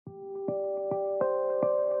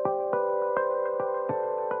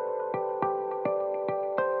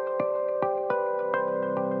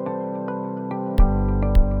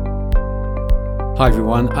Hi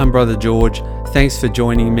everyone, I'm Brother George. Thanks for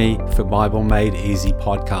joining me for Bible Made Easy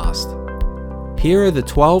podcast. Here are the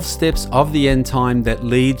 12 steps of the end time that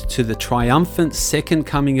lead to the triumphant second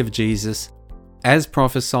coming of Jesus, as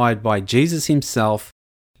prophesied by Jesus himself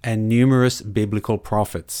and numerous biblical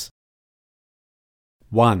prophets.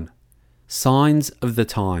 1. Signs of the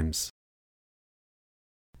times.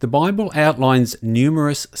 The Bible outlines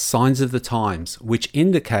numerous signs of the times which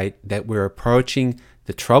indicate that we're approaching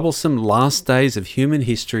the troublesome last days of human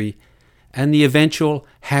history and the eventual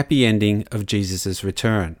happy ending of Jesus'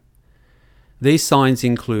 return. These signs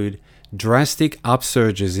include drastic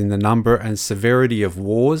upsurges in the number and severity of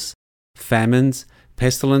wars, famines,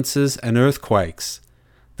 pestilences, and earthquakes,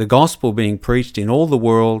 the gospel being preached in all the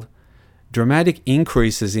world, dramatic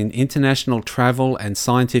increases in international travel and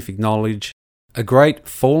scientific knowledge, a great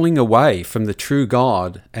falling away from the true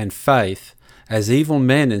God and faith as evil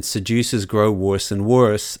men and seducers grow worse and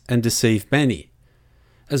worse and deceive many,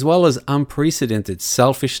 as well as unprecedented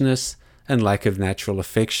selfishness and lack of natural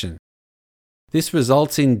affection. This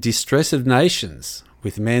results in distress of nations,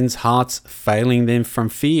 with men's hearts failing them from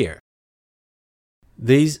fear.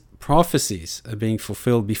 These prophecies are being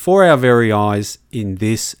fulfilled before our very eyes in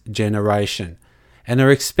this generation, and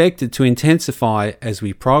are expected to intensify as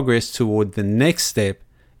we progress toward the next step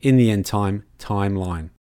in the end time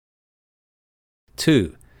timeline.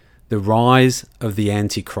 2. The Rise of the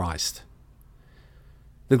Antichrist.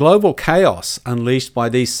 The global chaos unleashed by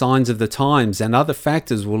these signs of the times and other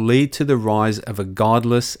factors will lead to the rise of a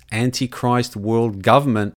godless Antichrist world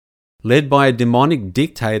government led by a demonic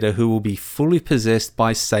dictator who will be fully possessed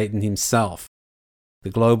by Satan himself,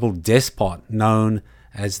 the global despot known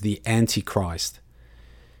as the Antichrist.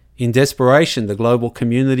 In desperation, the global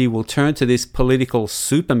community will turn to this political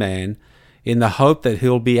Superman in the hope that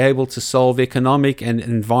he'll be able to solve economic and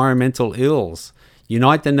environmental ills,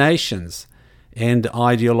 unite the nations, end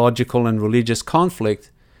ideological and religious conflict,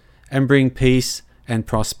 and bring peace and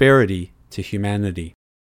prosperity to humanity.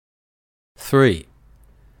 3.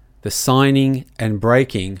 The signing and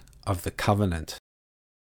breaking of the covenant.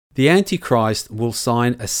 The Antichrist will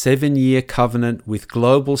sign a 7-year covenant with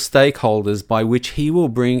global stakeholders by which he will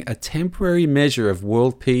bring a temporary measure of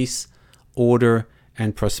world peace, order,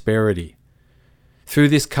 and prosperity. Through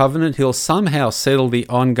this covenant, he'll somehow settle the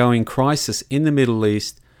ongoing crisis in the Middle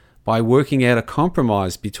East by working out a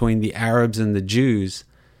compromise between the Arabs and the Jews,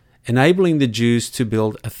 enabling the Jews to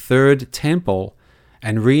build a third temple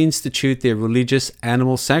and reinstitute their religious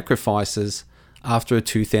animal sacrifices after a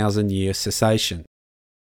 2,000-year cessation.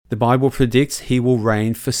 The Bible predicts he will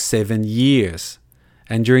reign for 7 years,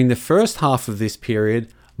 and during the first half of this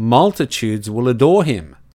period, multitudes will adore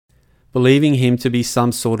him, believing him to be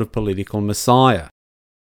some sort of political messiah.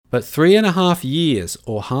 But 3.5 years,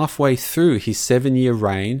 or halfway through his 7-year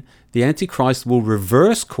reign, the Antichrist will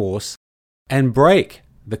reverse course and break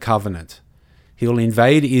the covenant. He will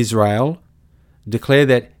invade Israel, declare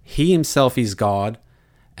that he himself is God,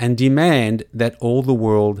 and demand that all the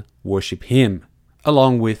world worship him,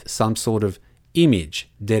 along with some sort of image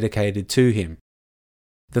dedicated to him.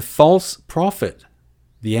 The false prophet,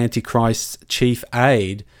 the Antichrist's chief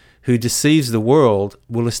aide, who deceives the world,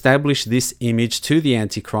 will establish this image to the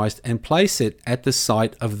Antichrist and place it at the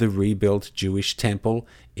site of the rebuilt Jewish temple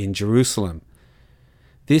in Jerusalem.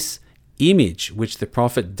 This image, which the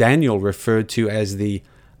prophet Daniel referred to as the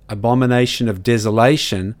abomination of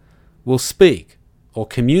desolation, will speak or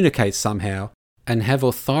communicate somehow and have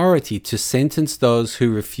authority to sentence those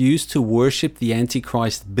who refuse to worship the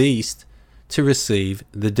Antichrist beast to receive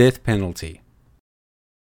the death penalty.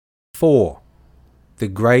 4. The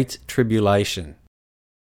Great Tribulation.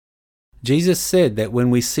 Jesus said that when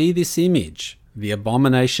we see this image, the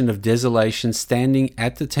abomination of desolation standing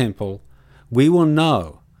at the temple, we will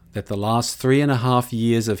know that the last 3.5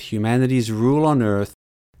 years of humanity's rule on earth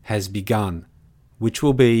has begun, which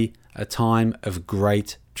will be a time of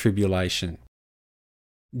great tribulation.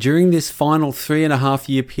 During this final 3.5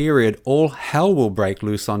 year period, all hell will break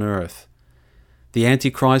loose on earth. The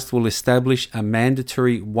Antichrist will establish a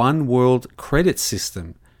mandatory one-world credit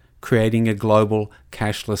system, creating a global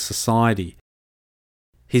cashless society.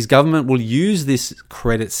 His government will use this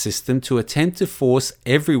credit system to attempt to force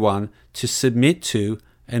everyone to submit to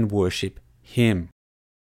and worship him.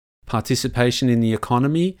 Participation in the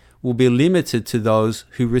economy will be limited to those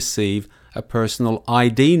who receive a personal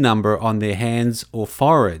ID number on their hands or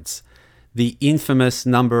foreheads, the infamous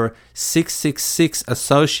number 666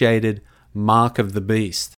 associated mark of the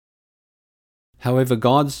beast. However,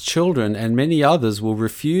 God's children and many others will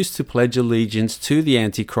refuse to pledge allegiance to the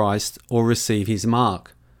Antichrist or receive his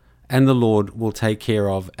mark, and the Lord will take care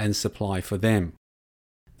of and supply for them.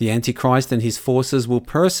 The Antichrist and his forces will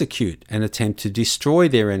persecute and attempt to destroy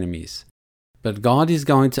their enemies. But God is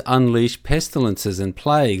going to unleash pestilences and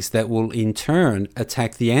plagues that will in turn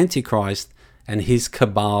attack the Antichrist and his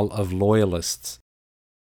cabal of loyalists.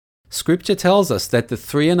 Scripture tells us that the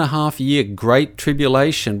 3.5-year Great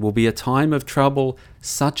Tribulation will be a time of trouble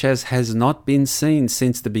such as has not been seen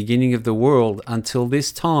since the beginning of the world until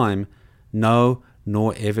this time, no,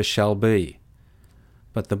 nor ever shall be.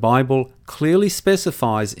 But the Bible clearly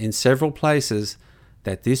specifies in several places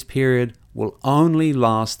that this period will only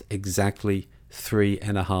last exactly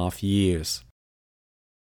 3.5 years.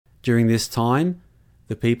 During this time,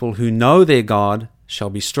 the people who know their God shall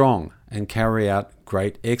be strong and carry out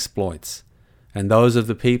great exploits, and those of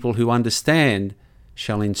the people who understand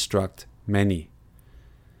shall instruct many.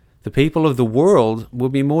 The people of the world will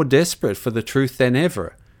be more desperate for the truth than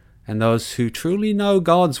ever, and those who truly know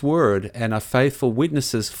God's word and are faithful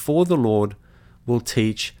witnesses for the Lord will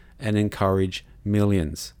teach and encourage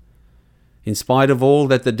millions. In spite of all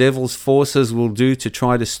that the devil's forces will do to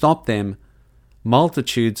try to stop them,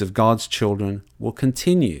 multitudes of God's children will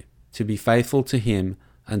continue to be faithful to him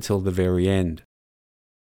until the very end.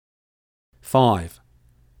 5.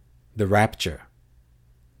 The Rapture.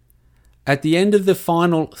 At the end of the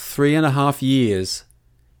final 3.5 years,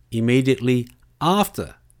 immediately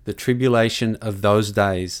after the tribulation of those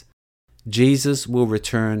days, Jesus will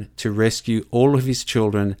return to rescue all of his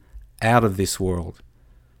children out of this world.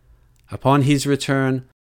 Upon his return,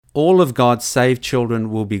 all of God's saved children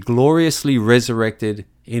will be gloriously resurrected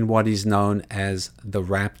in what is known as the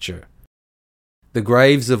Rapture. The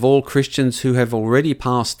graves of all Christians who have already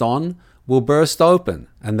passed on will burst open,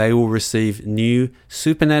 and they will receive new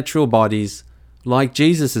supernatural bodies like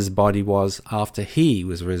Jesus' body was after he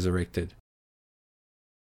was resurrected.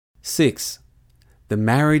 6. The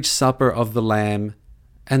marriage supper of the Lamb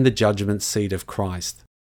and the judgment seat of Christ.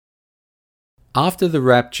 After the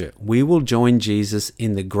rapture, we will join Jesus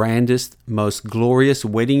in the grandest, most glorious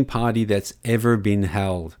wedding party that's ever been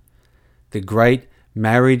held, the great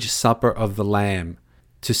marriage supper of the Lamb,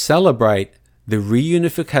 to celebrate the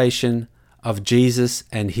reunification of Jesus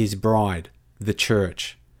and his bride, the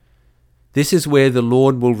church. This is where the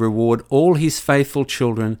Lord will reward all his faithful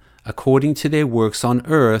children according to their works on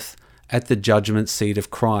earth at the judgment seat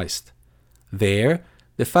of Christ. There,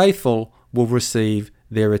 the faithful will receive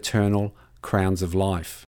their eternal crowns of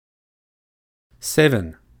life.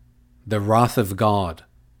 7. The wrath of God.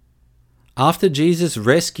 After Jesus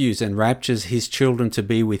rescues and raptures his children to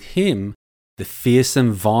be with him, the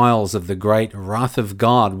fearsome vials of the great wrath of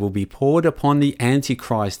God will be poured upon the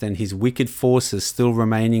Antichrist and his wicked forces still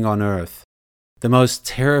remaining on earth, the most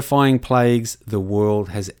terrifying plagues the world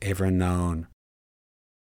has ever known.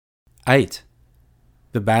 8.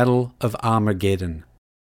 The Battle of Armageddon.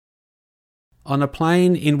 On a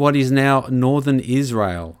plain in what is now northern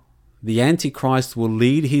Israel, the Antichrist will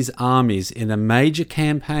lead his armies in a major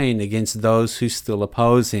campaign against those who still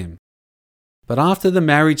oppose him. But after the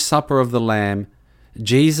marriage supper of the Lamb,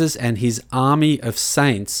 Jesus and his army of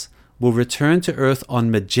saints will return to earth on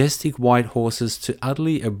majestic white horses to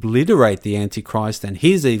utterly obliterate the Antichrist and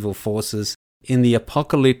his evil forces in the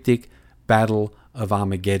apocalyptic Battle of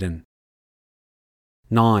Armageddon.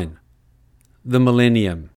 9. The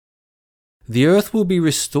Millennium. The earth will be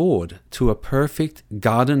restored to a perfect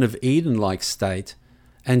Garden of Eden-like state,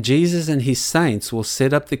 and Jesus and his saints will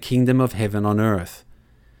set up the kingdom of heaven on earth.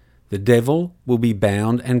 The devil will be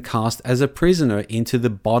bound and cast as a prisoner into the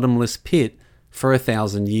bottomless pit for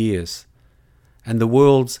 1,000 years. And the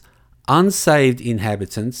world's unsaved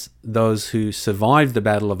inhabitants, those who survived the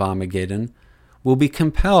Battle of Armageddon, will be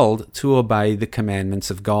compelled to obey the commandments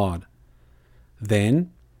of God.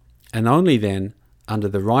 Then, and only then, under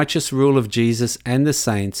the righteous rule of Jesus and the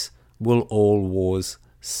saints, will all wars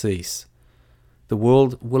cease. The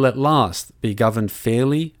world will at last be governed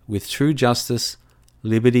fairly with true justice,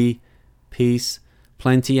 liberty, peace,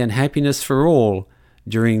 plenty and happiness for all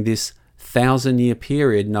during this 1,000-year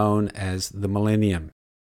period known as the Millennium.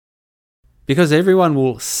 Because everyone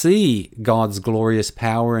will see God's glorious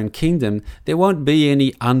power and kingdom, there won't be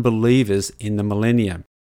any unbelievers in the Millennium.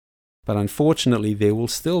 But unfortunately, there will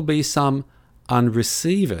still be some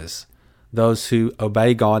unreceivers, those who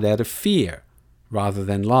obey God out of fear rather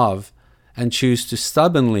than love, and choose to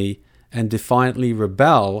stubbornly and defiantly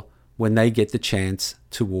rebel when they get the chance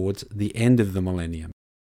towards the end of the Millennium.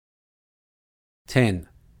 10.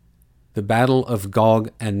 The Battle of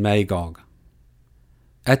Gog and Magog.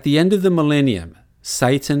 At the end of the Millennium,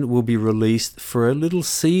 Satan will be released for a little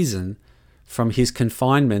season from his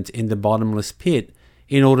confinement in the bottomless pit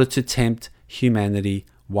in order to tempt humanity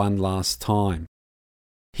one last time.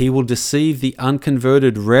 He will deceive the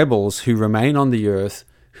unconverted rebels who remain on the earth,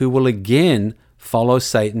 who will again follow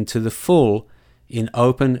Satan to the full in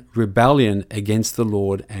open rebellion against the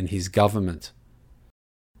Lord and his government.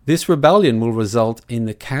 This rebellion will result in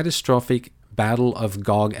the catastrophic Battle of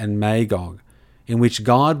Gog and Magog, in which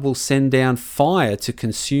God will send down fire to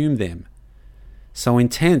consume them. So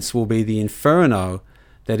intense will be the inferno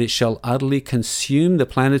that it shall utterly consume the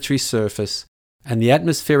planetary surface, and the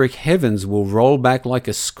atmospheric heavens will roll back like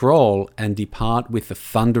a scroll and depart with a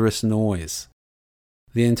thunderous noise.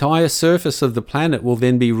 The entire surface of the planet will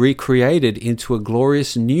then be recreated into a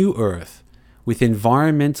glorious new earth, with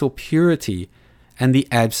environmental purity and the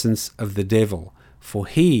absence of the devil, for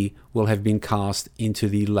he will have been cast into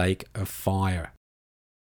the lake of fire.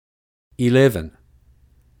 11.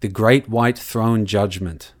 The Great White Throne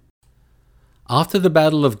Judgement. After the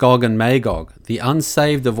Battle of Gog and Magog, the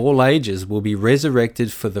unsaved of all ages will be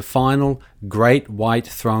resurrected for the final Great White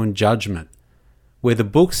Throne Judgement, where the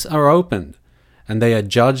books are opened and they are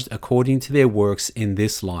judged according to their works in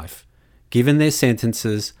this life, given their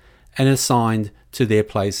sentences, and assigned to their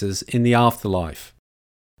places in the afterlife.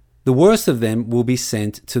 The worst of them will be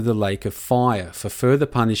sent to the lake of fire for further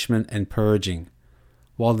punishment and purging,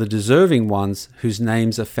 while the deserving ones whose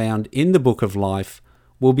names are found in the book of life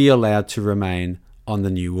will be allowed to remain on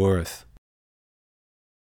the new earth.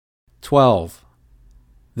 12.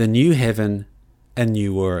 The new heaven and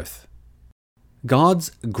new earth.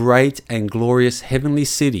 God's great and glorious heavenly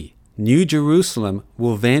city, New Jerusalem,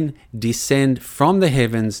 will then descend from the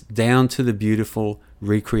heavens down to the beautiful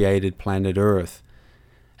recreated planet Earth,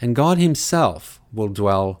 and God himself will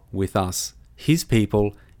dwell with us, his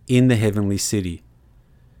people, in the heavenly city.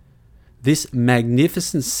 This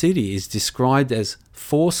magnificent city is described as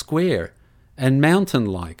foursquare and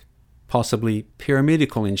mountain-like, possibly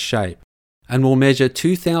pyramidical in shape, and will measure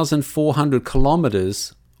 2,400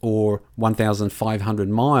 kilometers or 1,500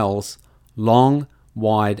 miles long,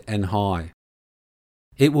 wide, and high.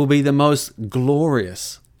 It will be the most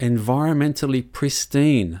glorious, environmentally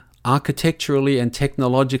pristine, architecturally and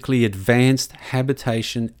technologically advanced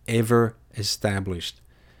habitation ever established.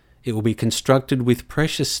 It will be constructed with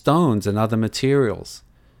precious stones and other materials.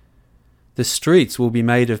 The streets will be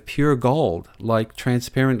made of pure gold, like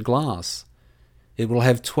transparent glass. It will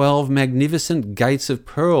have 12 magnificent gates of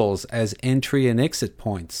pearls as entry and exit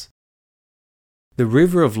points. The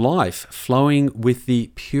river of life, flowing with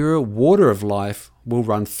the pure water of life, will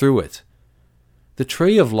run through it. The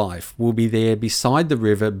tree of life will be there beside the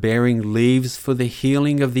river, bearing leaves for the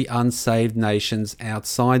healing of the unsaved nations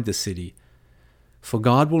outside the city. For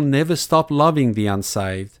God will never stop loving the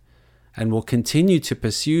unsaved, and will continue to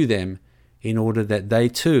pursue them in order that they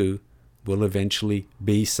too will eventually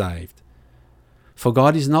be saved. For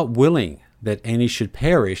God is not willing that any should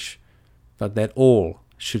perish, but that all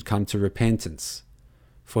should come to repentance.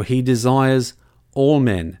 For he desires all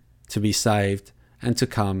men to be saved and to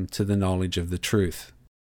come to the knowledge of the truth.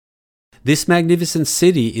 This magnificent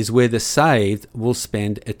city is where the saved will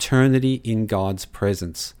spend eternity in God's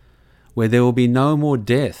presence, where there will be no more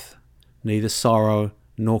death, neither sorrow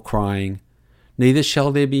nor crying, neither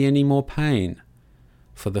shall there be any more pain,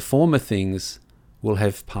 for the former things will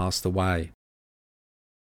have passed away.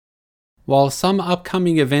 While some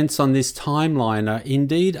upcoming events on this timeline are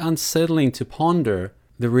indeed unsettling to ponder,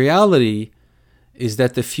 the reality is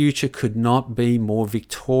that the future could not be more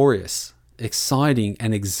victorious, exciting,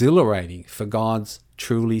 and exhilarating for God's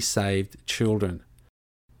truly saved children.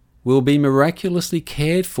 We'll be miraculously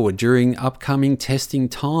cared for during upcoming testing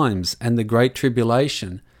times and the Great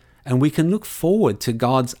Tribulation, and we can look forward to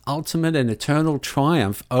God's ultimate and eternal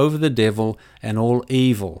triumph over the devil and all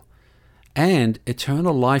evil, and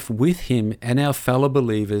eternal life with him and our fellow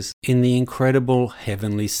believers in the incredible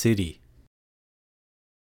heavenly city.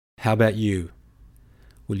 How about you?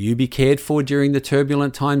 Will you be cared for during the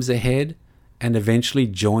turbulent times ahead and eventually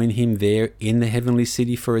join him there in the heavenly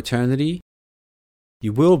city for eternity?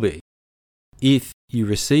 You will be, if you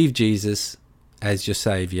receive Jesus as your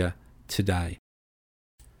Saviour today.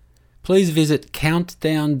 Please visit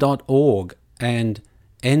countdown.org and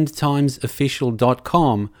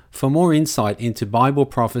endtimesofficial.com for more insight into Bible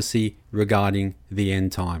prophecy regarding the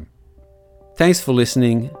end time. Thanks for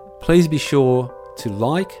listening. Please be sure to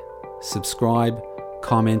like, subscribe,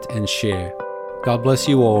 comment, and share. God bless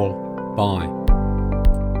you all. Bye.